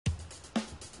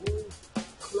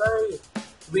Where are you?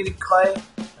 Do we need clay?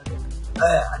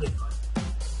 I need clay.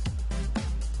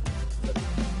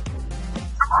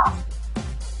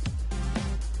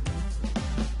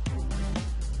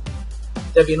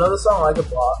 Dev, you know the song Like a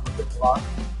Block?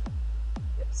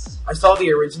 Yes. I saw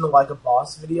the original Like a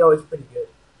Boss video. It's pretty good.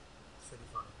 It's pretty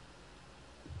funny.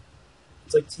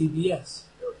 It's like TBS.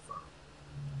 Really funny.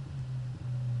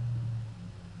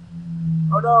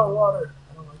 Oh no, water.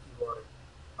 I don't like you, water.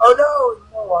 Oh no,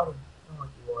 more water. I don't like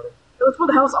you, water. Let's put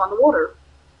the house on the water.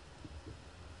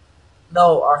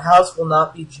 No, our house will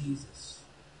not be Jesus.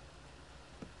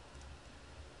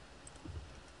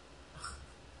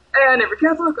 And every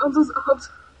Catholic unsubscribe.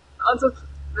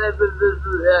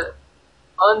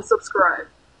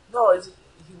 No,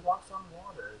 he walks on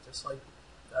water, just like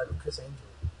Chris Angel.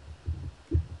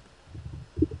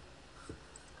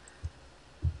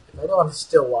 If anyone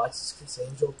still watches Chris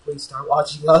Angel, please start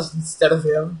watching us instead of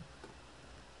him.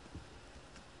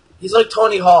 He's like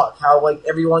Tony Hawk, how like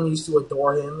everyone used to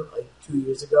adore him like 2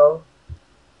 years ago.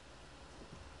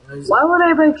 You know, why would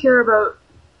anybody care about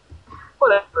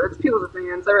whatever? It's people's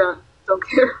opinions. I really don't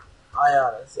care.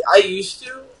 I used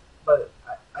to, but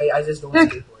I just don't.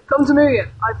 Nick, come to me.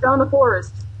 I found a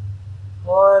forest.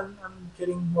 Hold on, I'm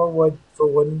getting more wood for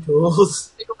wooden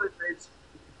tools. Take over the trades.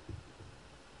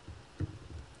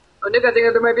 Oh, Nick, I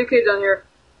think there might be a cave down here.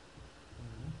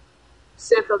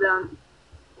 Sand fell down.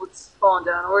 It's falling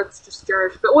down, or it's just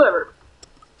garish, but whatever.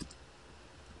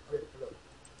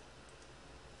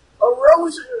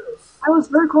 Erosion! I was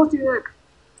very close to you, Nick.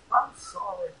 I'm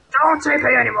sorry. Don't say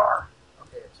pay anymore.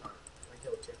 Okay, I'm sorry. I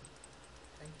killed a chicken.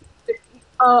 Thank you.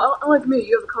 Unlike me,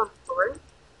 you have a console, right?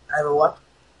 I have a what?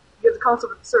 You have the console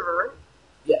with the server, right?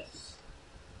 Yes.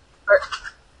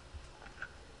 Alright.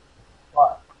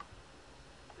 What?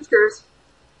 Just curious.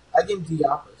 I can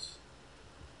Diapos.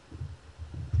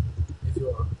 If you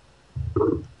want.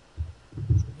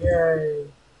 Yay.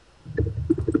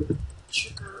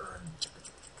 Chicken.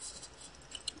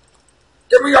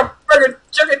 Give me a friggin'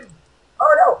 chicken!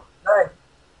 Oh no! Nine.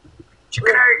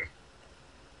 Chicken egg!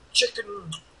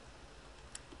 Chicken.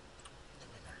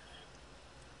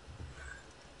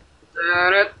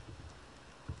 That it.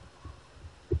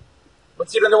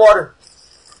 Let's get underwater.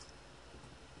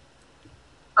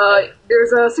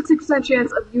 There's a 60%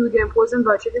 chance of you getting poisoned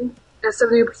by chicken, and a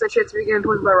 70% chance of you getting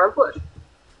poisoned by raw flesh.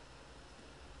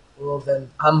 Well then,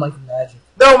 I'm like magic.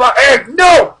 No, my egg!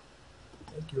 No!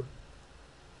 Thank you.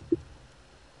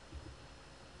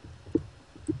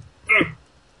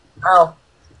 Ow.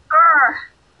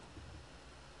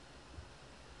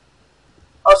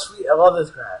 Oh sweet, I love this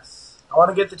grass. I want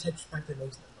to get the texture pack that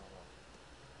makes it normal.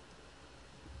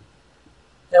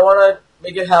 Okay, I want to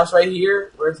make a house right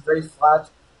here where it's very flat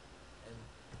and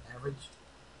average.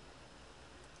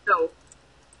 No.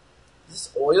 Is this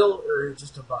oil or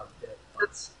just a bug?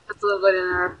 That's a little bit in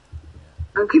there.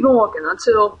 And keep on walking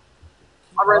until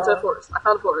I run to the forest. I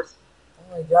found a forest.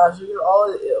 Oh my gosh, look at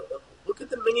all of it. Look at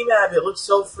the mini map. It looks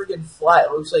so freaking flat.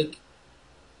 It looks like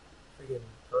freaking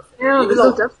perfect. Yeah, there's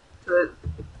no depth to it.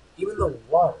 Even the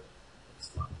water is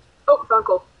flat. Oh, found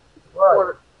coal.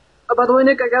 What? Oh, by the way,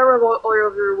 Nick, I got rid of all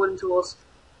your wooden tools.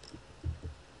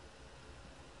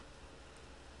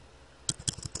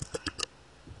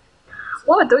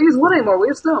 What? Don't use wood anymore. We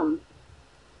have stone.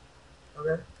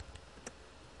 Okay.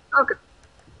 Okay.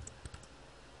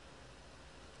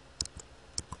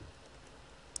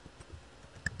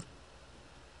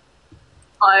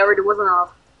 I already wasn't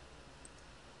off.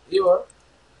 You were?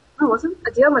 No, I wasn't.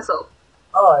 I DL'd myself.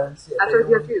 Oh, I didn't see it. After I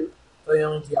DL'd you. So you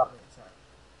only DL'd me. Sorry.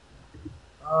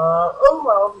 Oh,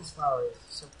 I love these flowers. They're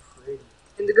so pretty.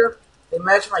 Indigo? They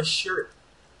match my shirt.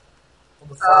 All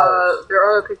the flowers. There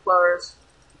are other pink flowers.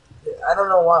 Yeah, I don't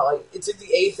know why. Like, it's in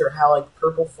the Aether how, like,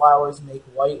 purple flowers make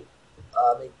white,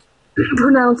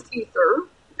 Pronounced ether.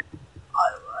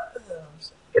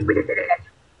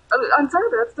 I'm sorry,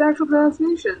 but that's the actual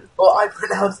pronunciation. Well, I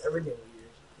pronounce everything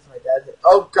weird. Because my dad did.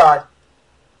 Oh, God.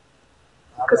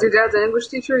 Because your dad's an English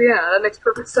teacher? Yeah, that makes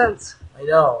perfect sense. I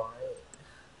know, right?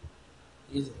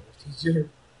 He's an English teacher.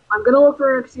 I'm gonna look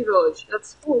for an NPC village.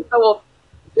 That's... Oh, well.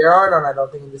 There are none, I don't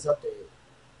think, in this update.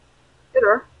 There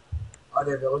are. Are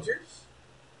there villagers?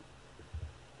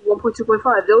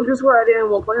 1.2.5. Villagers were added in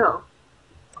 1.0.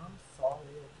 I'm sorry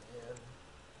again.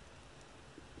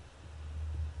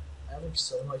 I have like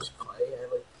so much clay. I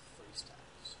have like 3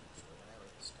 stacks. I have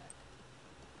like a stack.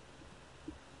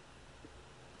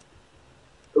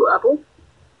 Ooh, apple.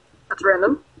 That's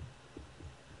random.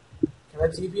 Can I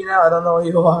TP now? I don't know where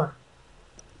you are.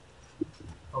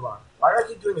 Hold on. Why do I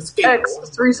keep doing escape? X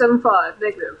 375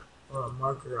 negative.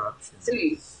 Marker options.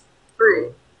 C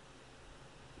 3.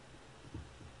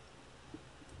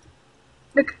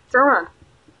 Nick, turn around.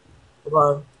 Hold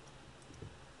on.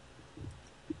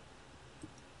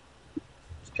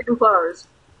 Just picking flowers.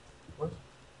 What?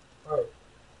 Alright.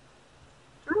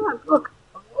 Turn around. Look.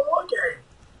 I'm looking.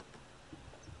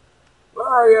 Where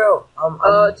are you? Do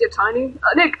you have tiny?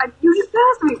 Nick, you just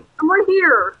passed me. I'm right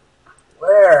here.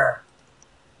 Where?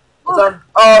 Look. It's on.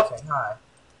 Oh, okay. Hi.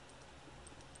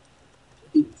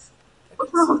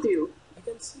 What's wrong with you? I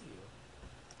can see you.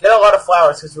 Get a lot of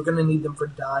flowers because we're gonna need them for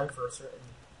dye for certain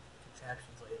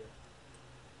contractions later.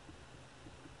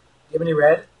 Do you have any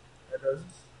red? Red roses?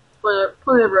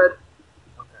 Plenty of red.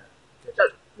 Okay.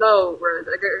 Good. No red.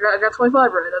 I got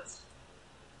 25 red. That's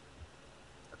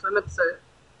what I meant to say.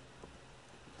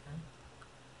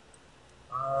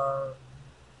 Okay.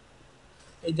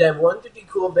 Hey Deb, wouldn't it be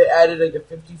cool if they added like a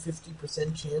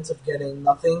 50% chance of getting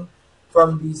nothing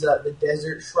from these the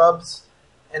desert shrubs,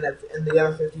 and the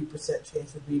other 50%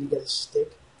 chance would be to get a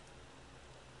stick?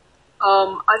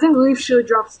 I think Leaf should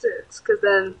drop sticks, cause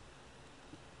then.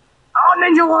 Oh,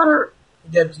 Ninja Water! Hey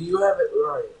Deb, do you have it?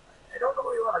 Where are you? I don't know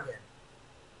where you are again.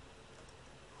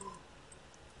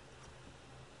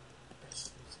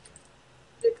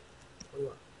 Nick, Where you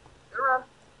are? turn around.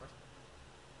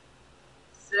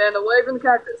 Stand away from the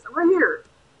cactus. I'm right here.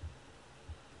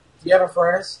 Do you have a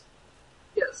furnace?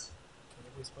 Yes. Can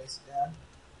you please place it down?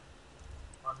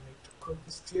 I need to cook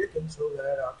this chicken so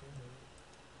that I can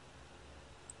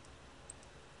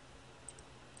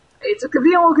eat. It's a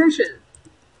convenient location.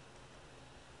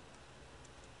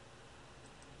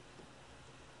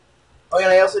 Oh yeah,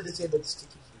 and I also disabled the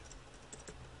sticky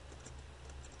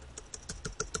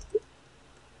heat.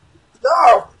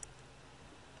 No!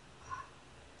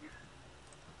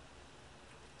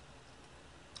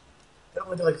 That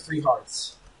went to like 3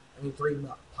 hearts. I mean 3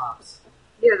 pops.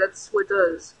 Yeah, that's what it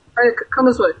does. Alright, come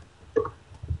this way.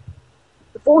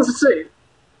 The forest is safe.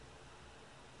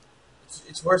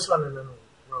 It's worse fun than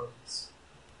rodents.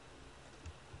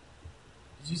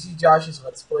 Did you see Josh's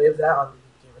Let's Play of that on the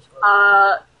Gamers Club?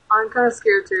 I'm kind of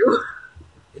scared too.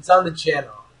 It's on the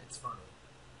channel. It's funny.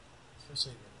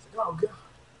 Especially when it's like, oh god.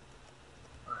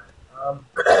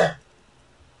 Alright,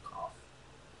 cough.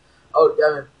 Oh,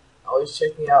 Devin, I was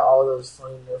checking out all those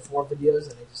funny Nerf War videos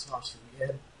and I just watched it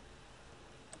again.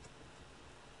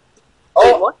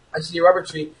 Oh, Wait, what? I see a rubber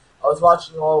tree. I was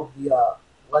watching all of the,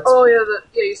 Let's Oh yeah,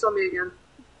 you saw me again.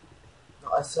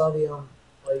 No, I saw the,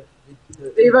 like,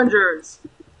 The Avengers.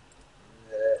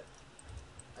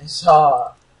 I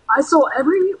saw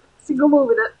every single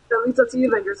movie that leads up to the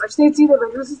Avengers. I just need to see the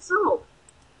Avengers itself.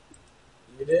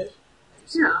 You did?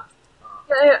 Yeah. Oh.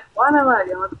 Yeah. Why am I mad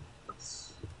again?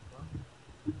 What's...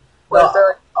 No, What,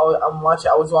 there? I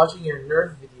was watching your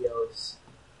Nerf videos,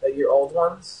 like your old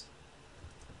ones,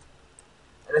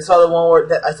 and I saw the one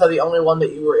I saw the only one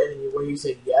that you were in where you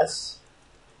said yes,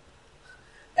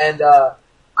 and I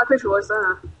picture what's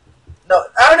that? no,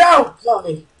 oh no,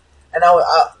 sorry,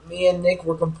 and me and Nick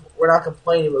were not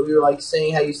complaining, but we were like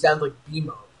saying how you sound like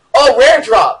BMO. Oh, rare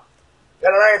drop,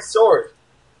 got an iron sword.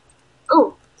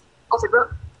 Oh, I'll take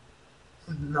that.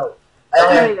 No,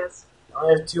 I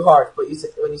only have 2 hearts, but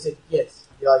when you said yes,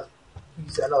 you're like, you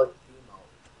sound like BMO.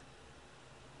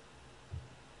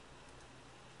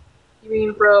 You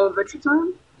mean bro, Adventure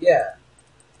Time? Yeah.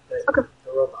 Okay.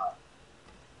 The robot.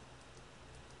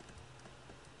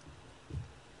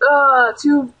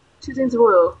 Two things of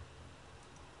oil.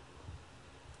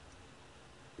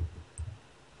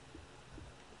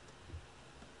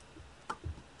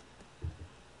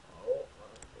 Oh,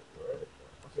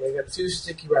 okay, I got 2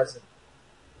 sticky resin.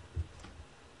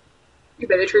 You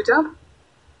made a tree tab?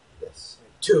 Yes,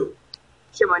 2.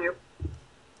 Shame on you.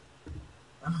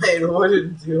 I made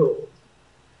wooden tools.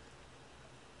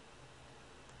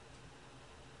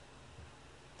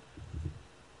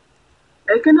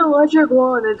 Make an electric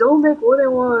one and don't make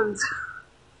wooden ones.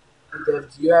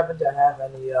 Dev, do you happen to have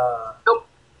any, Nope.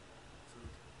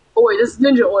 Oh wait, this is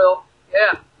ninja oil.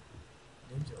 Yeah.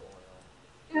 ninja oil?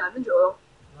 Yeah, ninja oil.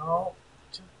 No,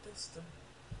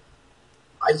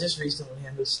 I just recently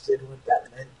understood what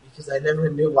that meant because I never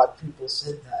knew why people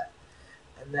said that.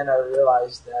 And then I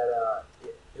realized that,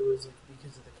 it was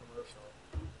because of the commercial.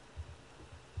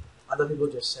 Other people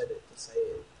just said it to say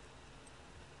it.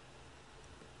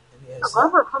 And yeah, Why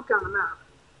have a pumpkin on the map?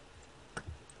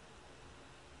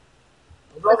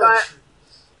 like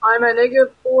I'm at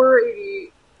negative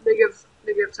 480, negative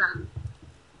 10.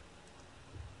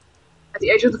 At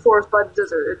the edge of the forest by the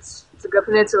desert. It's like a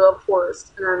peninsula of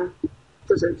forest and then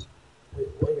desert. wait,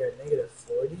 you're at negative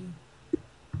 40?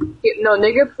 Yeah, no,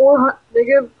 negative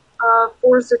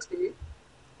 460,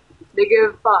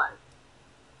 negative 5,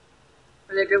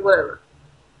 or negative whatever.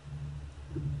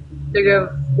 Negative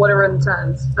whatever in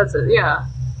tens. That's it, yeah.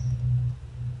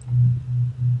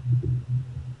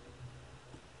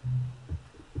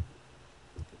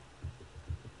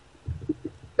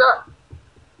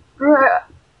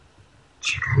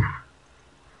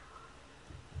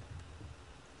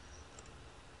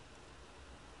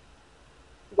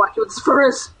 Whack you with the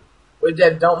spurs. Wait,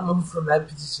 Dad, don't move from that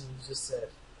position you just said.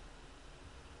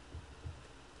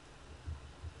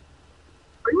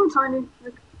 Are you on tiny,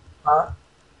 Nick? Huh?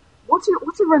 What's your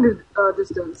render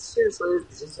distance? Seriously.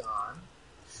 It's on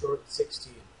short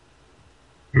 16.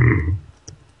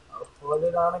 I'll put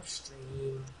it on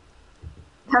extreme.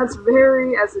 That's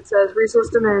very, as it says, resource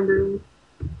demanding.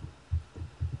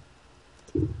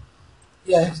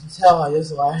 Yeah, I can tell I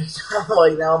just lagged.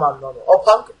 Like, now I'm on normal. Oh,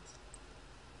 pumpkins!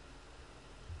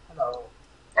 Hello.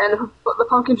 And the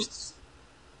pumpkin just...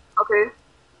 Okay.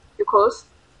 You're close.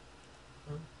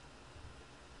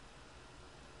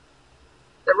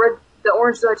 The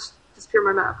orange dots disappear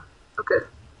my map. Okay.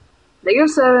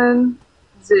 -7,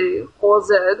 Z, or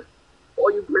Z.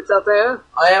 All you Brits out there.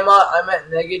 I'm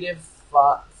at negative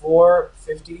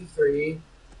 453,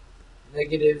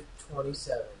 negative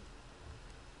 27.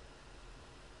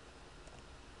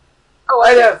 Oh,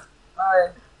 I have.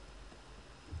 Hi.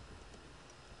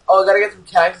 Oh, I gotta get some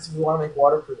cactus if you want to make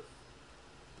waterproof.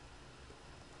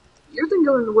 You've been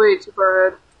going way too far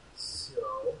ahead.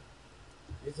 So,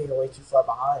 you're thinking way too far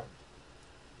behind.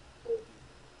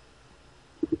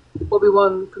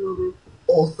 Obi-Wan Kenobi.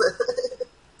 Oh.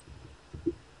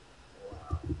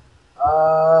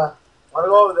 Wow. Wanna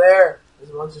go over there?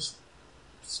 There's a bunch of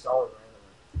stone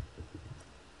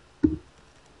randomly.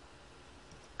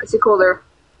 I see coal there.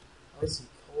 I see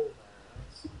coal there. I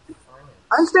see fire.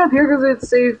 I'm staying up here because it's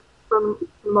safe from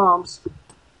mobs.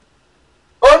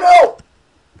 Oh no!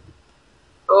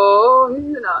 Oh,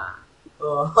 you're not.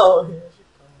 Oh, here she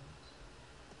comes.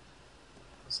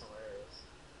 That's hilarious.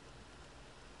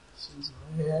 She's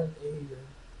my hand eater.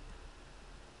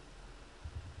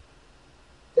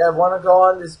 Yeah, I want to go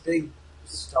on this big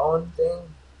stone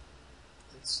thing.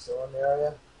 Big stone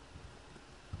area.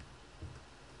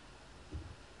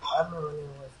 I'm running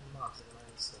away from mobs and I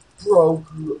said, bro,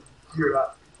 get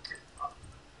up.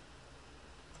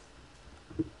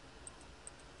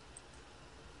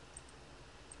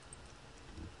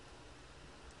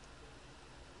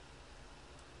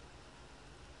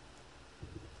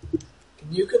 Can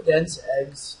you condense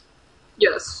eggs?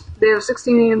 Yes, they have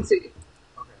 16 ANC. Okay.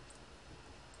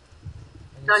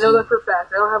 I know that for a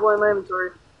fact. I don't have one in my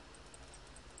inventory.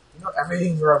 You know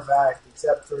everything for a fact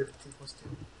except for 2 plus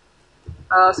 2.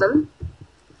 7?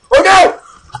 Oh no!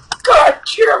 God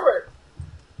damn it!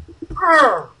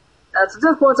 That's what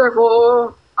death points are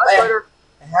for. I spider.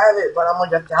 I have it, but I'm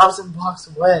like 1,000 blocks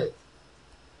away.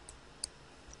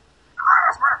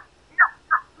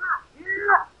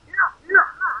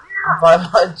 I'm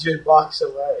 500 blocks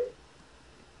away.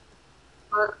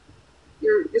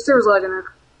 Your server's lagging, Nick.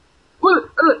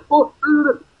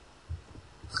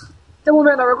 Devil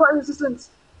man, I require assistance.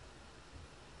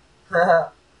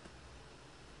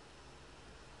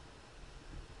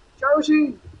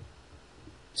 Charlie.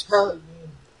 Charlie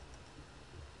Bean.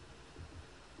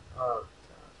 Oh, God.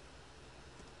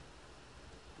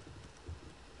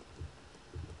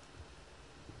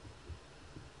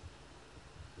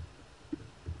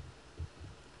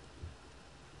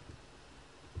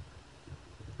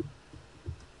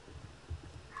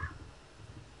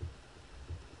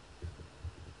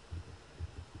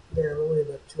 Yeah, I'm only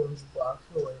about 200 blocks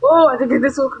away. Oh, I think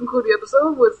this will conclude the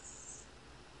episode with...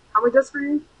 How many deaths for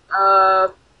you?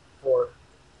 4.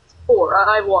 4.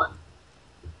 I have 1.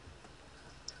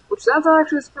 Which that's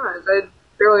actually a surprise. I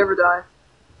barely ever die.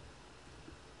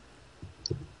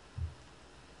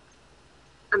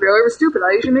 I'm barely ever stupid.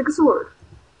 I usually make a sword.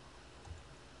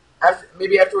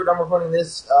 Maybe after we're done recording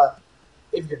this,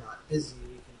 if you're not busy,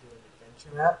 you can do an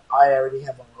adventure map. I already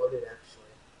have one loaded, actually.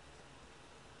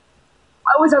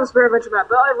 I always have a spare adventure map,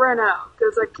 but I ran out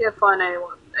because I can't find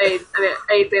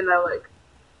anything that I like.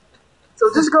 So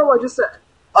just go what I just said.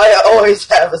 I always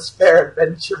have a spare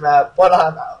adventure map, but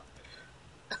I'm out.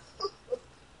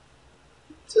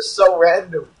 Just so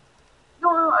random. No,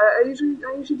 I usually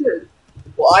did.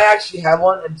 Well, I actually have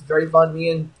one, and it's very fun.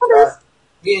 Me and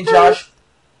Josh.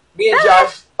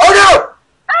 Oh no!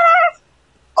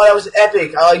 Oh, that was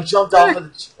epic. I jumped off of the.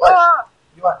 What?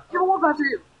 You want? You have a wolf after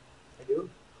you. I do.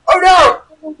 Oh no!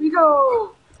 Here we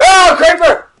go. Oh,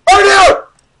 Creeper! Oh no!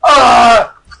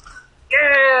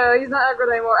 Yeah, he's not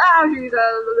aggro anymore.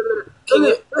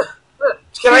 Jeez.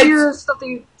 Can I hear stuff that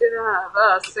you didn't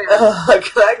have? Sam.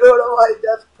 Can I go to my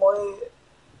death point?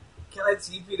 Can I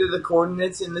TP to the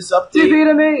coordinates in this update? TP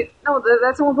to me! No,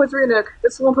 that's a 1.3, Nick.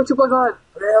 That's a 1.2.5. Okay,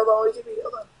 hold on, wait, TP,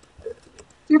 hold on.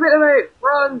 TP to me!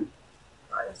 Run!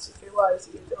 I-S-C-K-Y,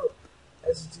 S-C-K-O,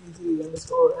 S-G-T,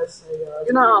 underscore, S-A-R.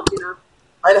 You're not up, you know.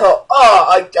 I know. Oh,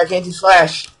 I can't do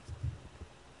Slash.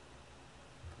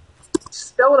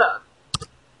 Spell it out.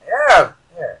 Yeah.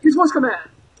 There. Use voice command.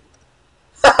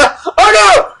 Oh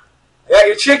no! I got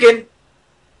your chicken.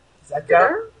 Does that count?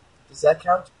 There? Does that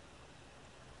count?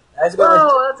 That's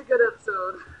That's a good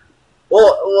episode.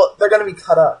 Well, they're gonna be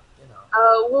cut up, you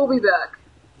know. We'll be back.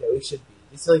 Yeah, we should be.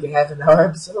 It's like a half an hour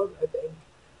episode, I think.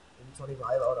 Maybe 25.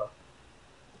 I don't know.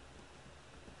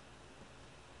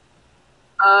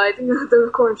 I think the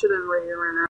recording should have right here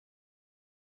right now.